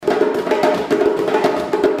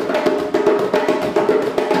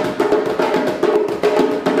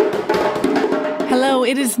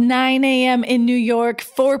It is 9 a.m. in New York,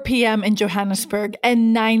 4 p.m. in Johannesburg,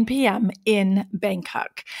 and 9 p.m. in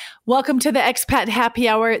Bangkok. Welcome to the Expat Happy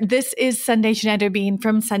Hour. This is Sunday Schneider-Bean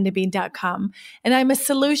from SundayBean.com, and I'm a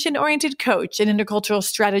solution-oriented coach and intercultural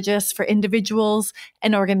strategist for individuals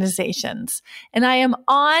and organizations. And I am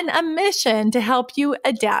on a mission to help you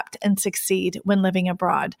adapt and succeed when living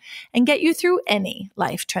abroad and get you through any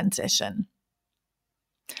life transition.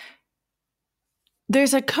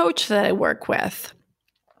 There's a coach that I work with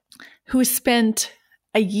who spent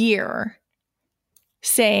a year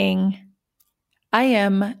saying, I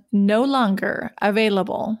am no longer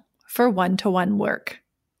available for one-to-one work.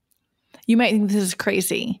 You might think this is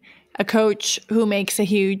crazy. A coach who makes a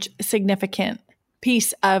huge, significant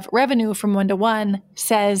piece of revenue from one-to-one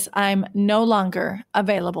says, I'm no longer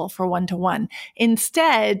available for one-to-one.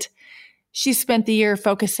 Instead, she spent the year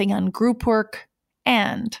focusing on group work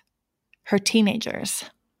and her teenagers.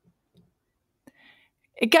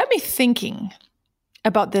 It got me thinking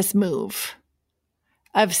about this move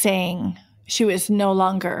of saying she was no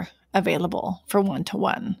longer available for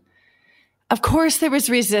one-to-one. Of course, there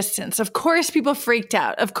was resistance. Of course, people freaked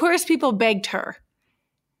out. Of course, people begged her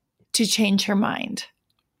to change her mind.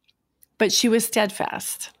 But she was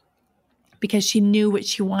steadfast because she knew what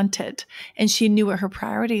she wanted and she knew what her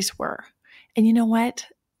priorities were. And you know what?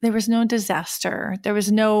 There was no disaster. There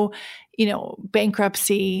was no,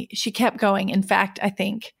 bankruptcy. She kept going. In fact, I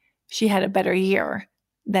think she had a better year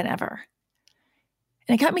than ever.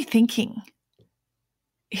 And it got me thinking,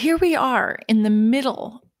 here we are in the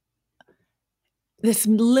middle, this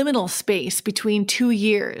liminal space between 2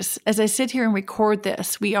 years. As I sit here and record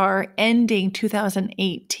this, we are ending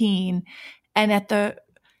 2018 and at the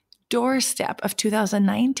doorstep of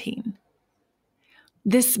 2019.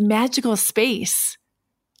 This magical space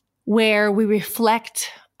where we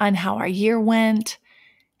reflect on how our year went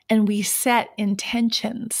and we set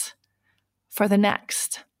intentions for the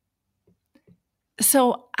next.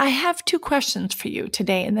 So I have 2 questions for you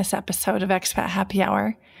today in this episode of Expat Happy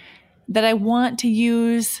Hour that I want to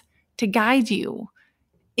use to guide you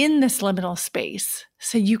in this liminal space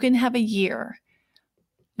so you can have a year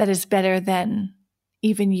that is better than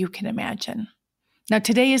even you can imagine. Now,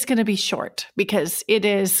 today is going to be short because it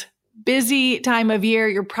is busy time of year.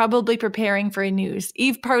 You're probably preparing for a New Year's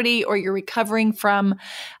Eve party or you're recovering from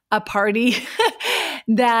a party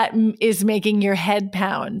that is making your head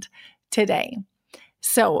pound today.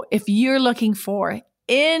 So if you're looking for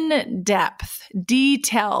in-depth,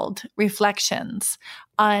 detailed reflections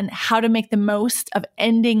on how to make the most of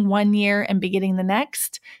ending one year and beginning the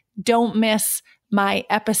next, don't miss my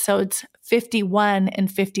episodes 51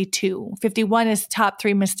 and 52. 51 is top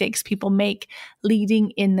 3 mistakes people make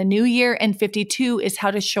leading in the new year, and 52 is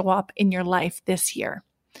how to show up in your life this year.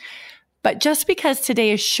 But just because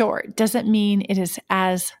today is short doesn't mean it is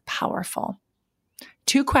as powerful.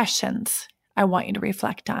 2 questions I want you to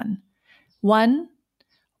reflect on. 1,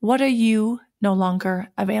 what are you no longer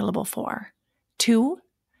available for? 2,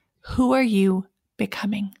 who are you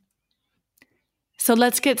becoming? So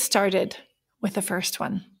let's get started with the first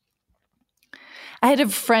one. I had a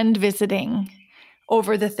friend visiting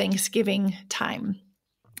over the Thanksgiving time.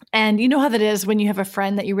 And you know how that is when you have a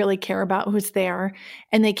friend that you really care about who's there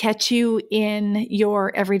and they catch you in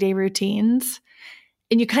your everyday routines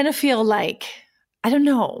and you kind of feel like,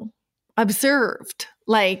 observed,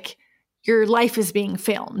 like your life is being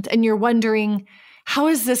filmed and you're wondering, how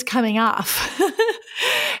is this coming off?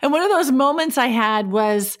 And one of those moments I had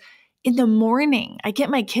was in the morning. I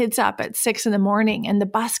get my kids up at 6 in the morning and the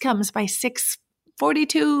bus comes by 6:42,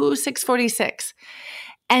 6:46.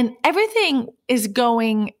 And everything is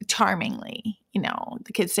going charmingly.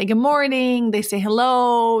 The kids say good morning, they say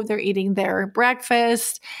hello, they're eating their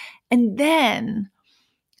breakfast. And then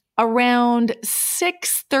around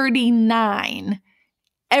 6:39,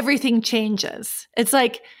 everything changes. It's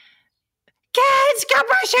like, kids, go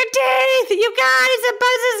brush your teeth. You guys, the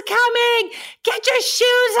bus is coming. Get your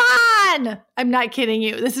shoes on. I'm not kidding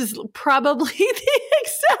you. This is probably the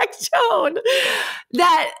exact tone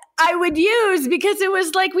that I would use because it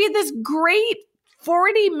was like we had this great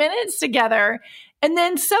 40 minutes together. And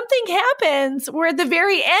then something happens where at the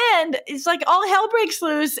very end, it's like all hell breaks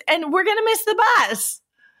loose and we're going to miss the bus.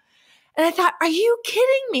 And I thought, are you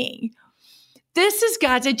kidding me? This has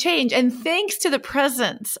got to change. And thanks to the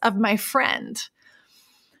presence of my friend,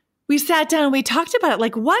 we sat down and we talked about it.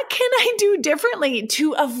 Like, what can I do differently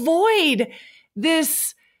to avoid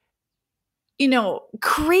this,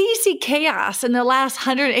 crazy chaos in the last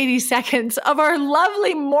 180 seconds of our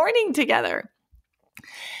lovely morning together?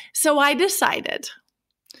 So I decided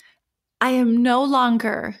I am no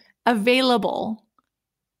longer available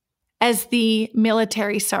as the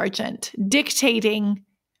military sergeant, dictating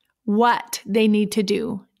what they need to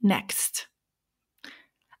do next.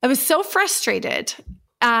 I was so frustrated.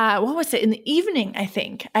 What was it? In the evening, I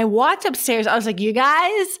think. I walked upstairs. I was like, you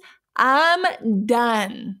guys, I'm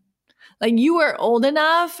done. Like, you are old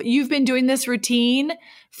enough. You've been doing this routine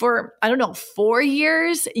for, 4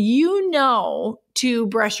 years. You know to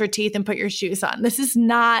brush your teeth and put your shoes on. This is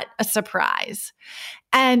not a surprise.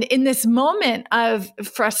 And in this moment of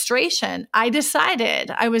frustration, I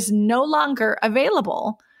decided I was no longer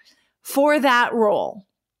available for that role.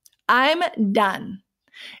 I'm done.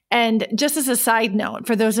 And just as a side note,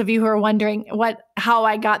 for those of you who are wondering how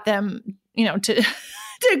I got them, to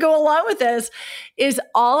to go along with this, is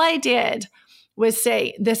all I did was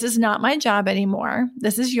say, this is not my job anymore.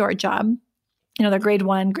 This is your job. They're grade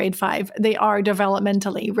 1, grade 5. They are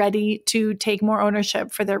developmentally ready to take more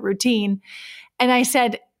ownership for their routine. And I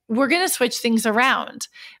said, we're going to switch things around.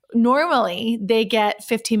 Normally, they get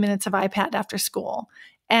 15 minutes of iPad after school.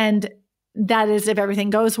 And that is if everything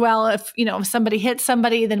goes well. If somebody hits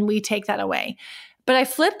somebody, then we take that away. But I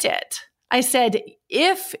flipped it. I said,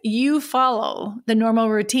 if you follow the normal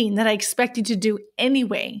routine that I expect you to do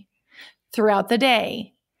anyway throughout the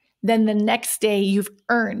day, then the next day you've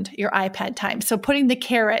earned your iPad time. So putting the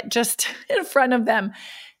carrot just in front of them.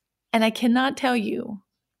 And I cannot tell you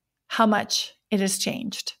how much it has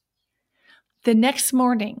changed. The next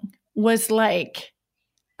morning was like,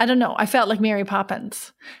 I felt like Mary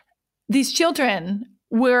Poppins. These children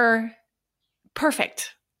were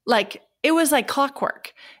perfect. Like, it was like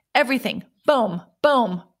clockwork. Everything, boom,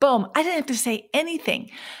 boom, boom. I didn't have to say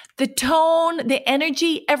anything. The tone, the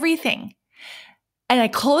energy, everything. And I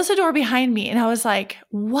closed the door behind me and I was like,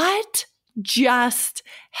 what just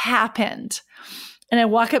happened? And I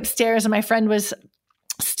walk upstairs and my friend was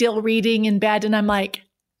still reading in bed. And I'm like,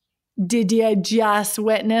 did you just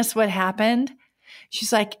witness what happened?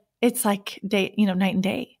 She's like, it's like day, night and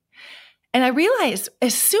day. And I realized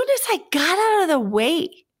as soon as I got out of the way,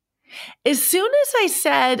 as soon as I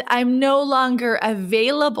said I'm no longer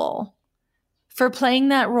available for playing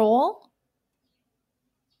that role,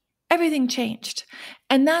 everything changed.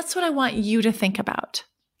 And that's what I want you to think about.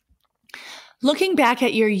 Looking back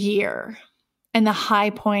at your year and the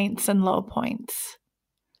high points and low points,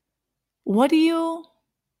 what are you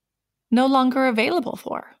no longer available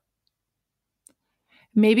for?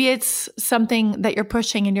 Maybe it's something that you're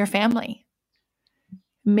pushing in your family.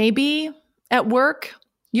 Maybe at work,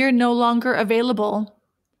 you're no longer available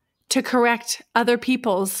to correct other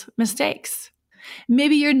people's mistakes.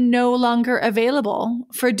 Maybe you're no longer available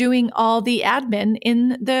for doing all the admin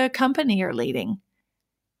in the company you're leading.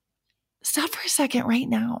 Stop for a second right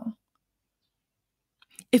now.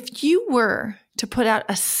 If you were to put out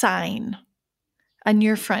a sign on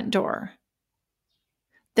your front door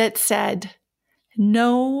that said,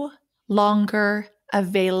 no longer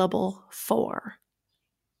available for,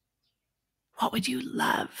 what would you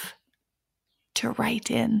love to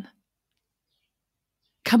write in?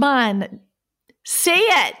 Come on, say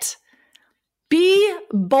it. Be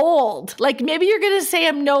bold. Like, maybe you're going to say,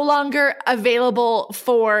 I'm no longer available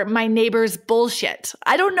for my neighbor's bullshit.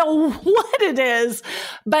 I don't know what it is,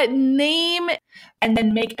 but name and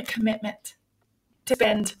then make a commitment to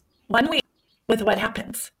spend 1 week with what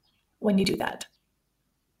happens when you do that.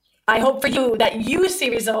 I hope for you that you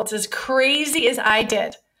see results as crazy as I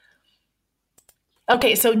did.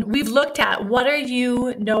 Okay, so we've looked at what are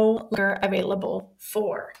you no longer available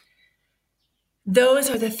for. Those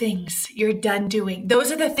are the things you're done doing.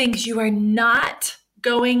 Those are the things you are not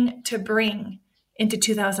going to bring into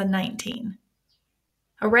 2019.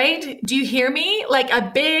 All right? Do you hear me? Like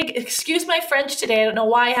a big, excuse my French today. I don't know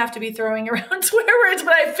why I have to be throwing around swear words,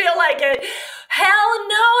 but I feel like it. Hell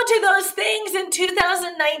no to those things in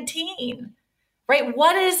 2019. Right?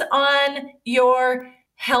 What is on your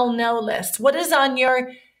hell no list? What is on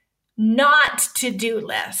your not to do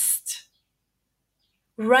list?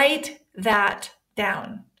 Write that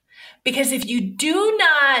down. Because if you do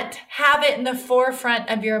not have it in the forefront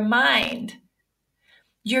of your mind,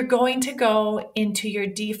 you're going to go into your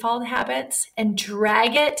default habits and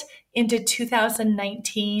drag it into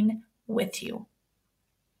 2019 with you.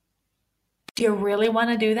 Do you really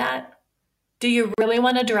want to do that? Do you really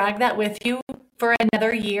want to drag that with you for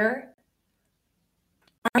another year?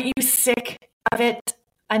 Aren't you sick of it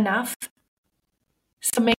enough?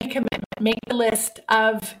 So make a commitment. Make a list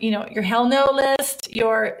of, your hell no list,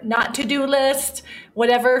 your not to do list,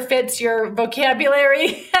 whatever fits your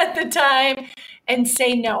vocabulary at the time, and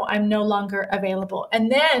say, no, I'm no longer available.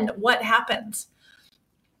 And then what happens?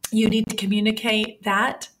 You need to communicate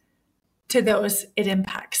that to those it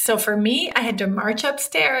impacts. So for me, I had to march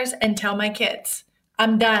upstairs and tell my kids,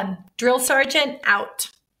 I'm done. Drill sergeant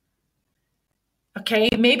out. Okay.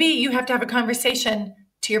 Maybe you have to have a conversation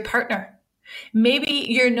to your partner. Maybe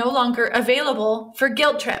you're no longer available for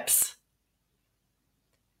guilt trips.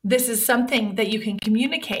 This is something that you can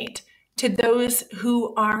communicate to those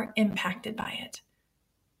who are impacted by it.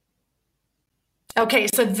 Okay,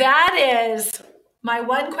 so that is my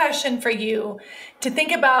one question for you, to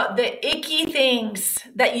think about the icky things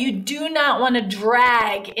that you do not want to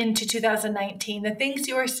drag into 2019, the things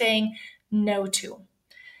you are saying no to.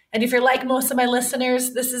 And if you're like most of my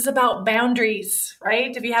listeners, this is about boundaries,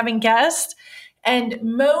 right? If you haven't guessed. And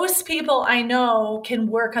most people I know can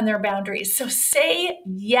work on their boundaries. So say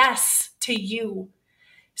yes to you.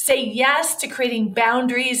 Say yes to creating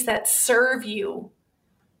boundaries that serve you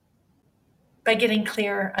by getting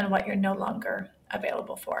clear on what you're no longer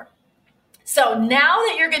available for. So now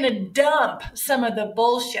that you're going to dump some of the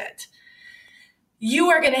bullshit, you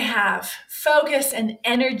are going to have focus and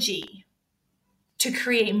energy to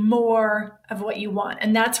create more of what you want.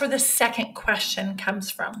 And that's where the second question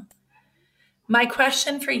comes from. My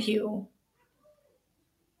question for you,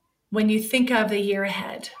 when you think of the year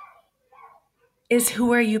ahead, is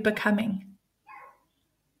who are you becoming?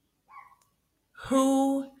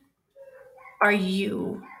 Who are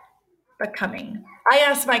you becoming? I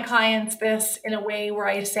ask my clients this in a way where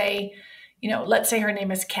I say, let's say her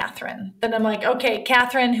name is Catherine. Then I'm like, okay,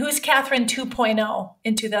 Catherine, who's Catherine 2.0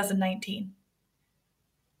 in 2019?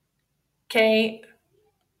 Okay,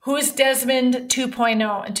 who's Desmond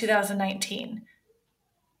 2.0 in 2019?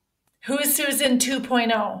 Who's Susan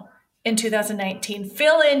 2.0 in 2019?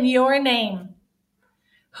 Fill in your name.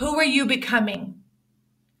 Who are you becoming?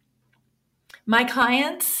 My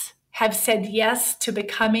clients have said yes to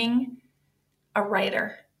becoming a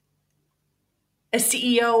writer, a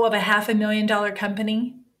CEO of a $500,000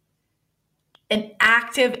 company, an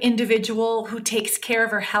active individual who takes care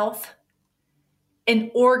of her health, an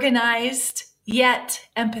organized yet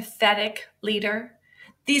empathetic leader.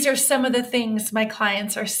 These are some of the things my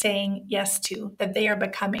clients are saying yes to, that they are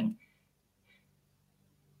becoming.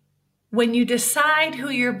 When you decide who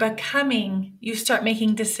you're becoming, you start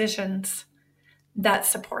making decisions that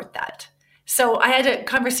support that. So I had a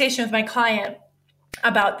conversation with my client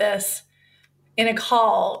about this in a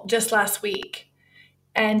call just last week.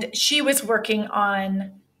 And she was working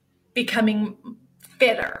on becoming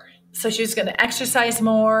fitter. So she was going to exercise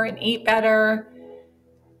more and eat better.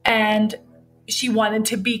 And she wanted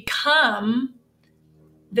to become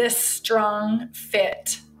this strong,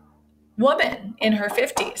 fit woman in her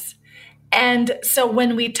 50s. And so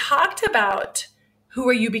when we talked about who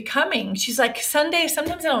are you becoming, she's like, Sunday,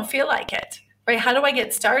 sometimes I don't feel like it, right? How do I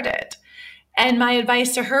get started? And my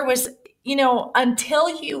advice to her was,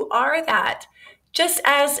 until you are that,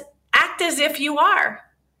 act as if you are.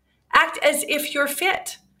 Act as if you're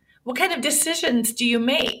fit. What kind of decisions do you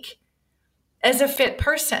make as a fit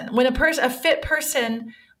person? When a fit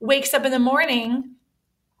person wakes up in the morning,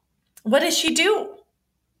 what does she do?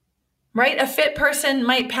 Right? A fit person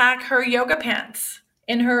might pack her yoga pants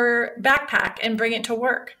in her backpack and bring it to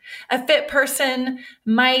work. A fit person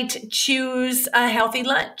might choose a healthy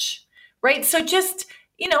lunch, right? So just,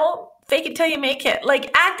 fake it till you make it.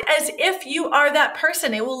 Like, act as if you are that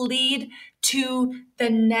person. It will lead to the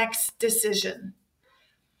next decision.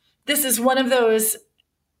 This is one of those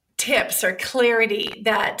tips or clarity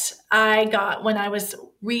that I got when I was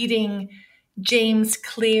reading James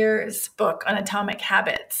Clear's book on atomic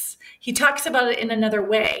habits. He talks about it in another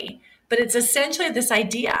way, but it's essentially this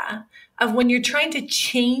idea of when you're trying to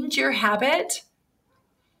change your habit,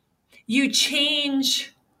 you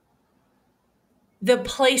change the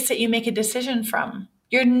place that you make a decision from.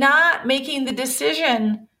 You're not making the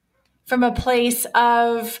decision from a place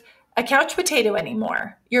of a couch potato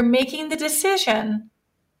anymore. You're making the decision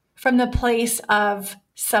from the place of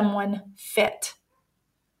someone fit.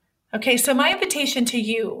 Okay, so my invitation to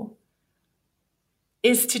you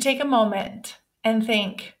is to take a moment and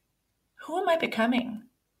think, who am I becoming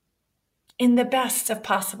in the best of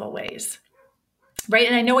possible ways? Right?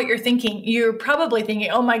 And I know what you're thinking. You're probably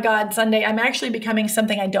thinking, oh my God, Sunday, I'm actually becoming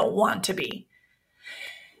something I don't want to be.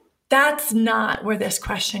 That's not where this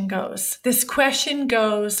question goes. This question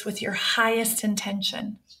goes with your highest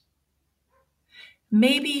intention.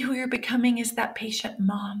 Maybe who you're becoming is that patient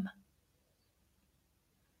mom.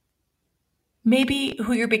 Maybe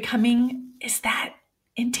who you're becoming is that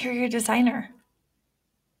interior designer.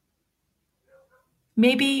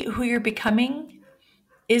 Maybe who you're becoming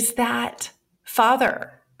is that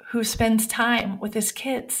father who spends time with his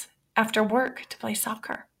kids after work to play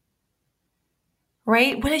soccer.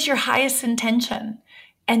 right? What is your highest intention?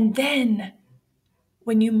 And then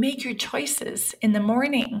when you make your choices in the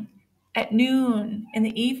morning, at noon, in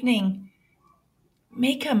the evening,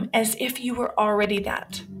 make them as if you were already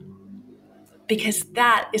that, because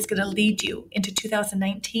that is going to lead you into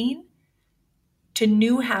 2019 to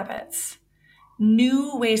new habits,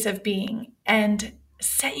 new ways of being, and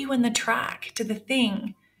set you in the track to the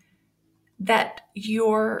thing that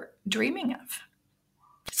you're dreaming of.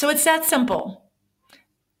 So it's that simple.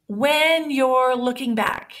 When you're looking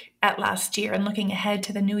back at last year and looking ahead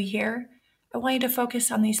to the new year, I want you to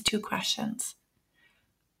focus on these two questions.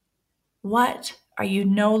 What are you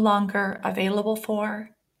no longer available for?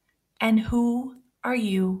 And who are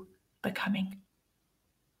you becoming?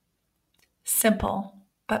 Simple,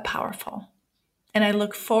 but powerful. And I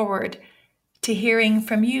look forward to hearing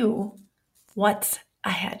from you what's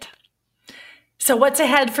ahead. So what's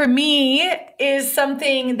ahead for me is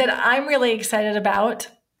something that I'm really excited about.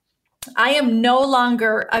 I am no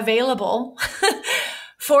longer available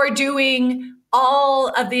for doing all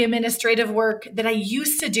of the administrative work that I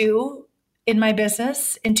used to do in my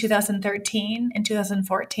business in 2013 and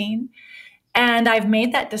 2014. And I've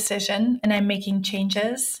made that decision, and I'm making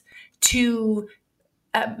changes to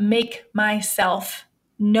make myself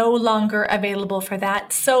no longer available for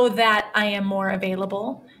that, so that I am more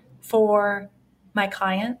available for my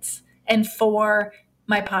clients and for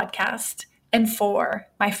my podcast and for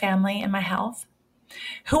my family and my health.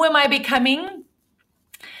 Who am I becoming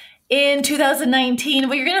in 2019?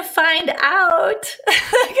 Well, you're going to find out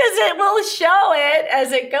because it will show it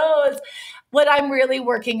as it goes. What I'm really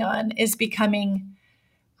working on is becoming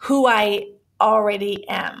who I already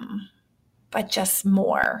am, but just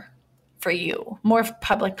more for you, more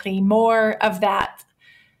publicly, more of that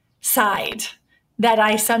side that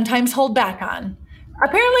I sometimes hold back on.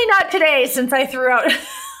 Apparently not today, since I threw out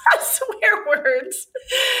swear words,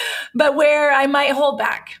 but where I might hold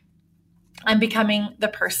back. I'm becoming the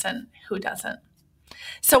person who doesn't.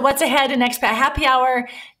 So what's ahead in Expat Happy Hour?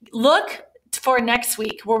 Look for next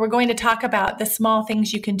week, where we're going to talk about the small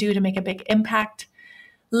things you can do to make a big impact.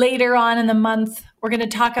 Later on in the month, we're going to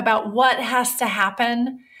talk about what has to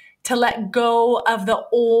happen to let go of the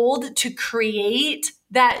old to create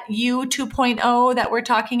that you 2.0 that we're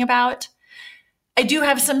talking about. I do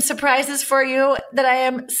have some surprises for you that I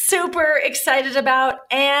am super excited about,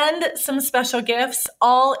 and some special gifts,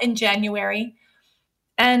 all in January,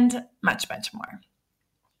 and much, much more.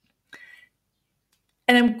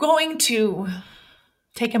 And I'm going to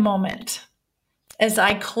take a moment as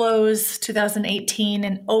I close 2018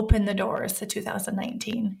 and open the doors to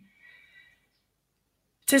 2019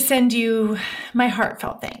 to send you my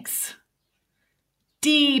heartfelt thanks.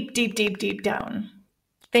 Deep, deep, deep, deep down.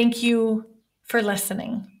 Thank you for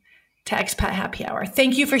listening to Expat Happy Hour.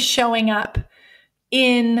 Thank you for showing up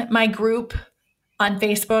in my group on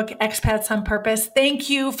Facebook, Expats on Purpose. Thank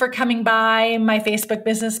you for coming by my Facebook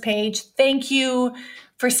business page. Thank you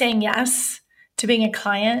for saying yes to being a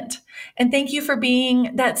client. And thank you for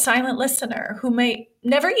being that silent listener who may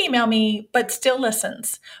never email me, but still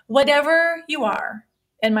listens. Whatever you are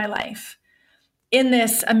in my life, in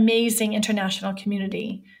this amazing international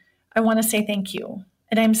community, I want to say thank you.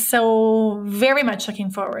 And I'm so very much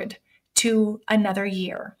looking forward to another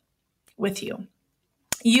year with you.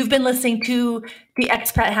 You've been listening to the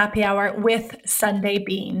Expat Happy Hour with Sunday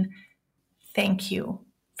Bean. Thank you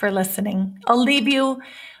for listening. I'll leave you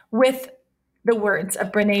with the words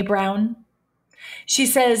of Brené Brown. She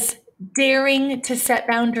says, daring to set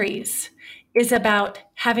boundaries is about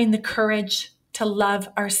having the courage to love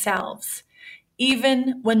ourselves,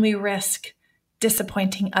 even when we risk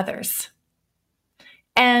disappointing others.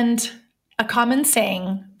 And a common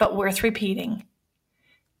saying, but worth repeating,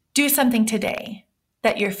 do something today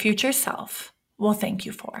that your future self will thank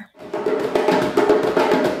you for.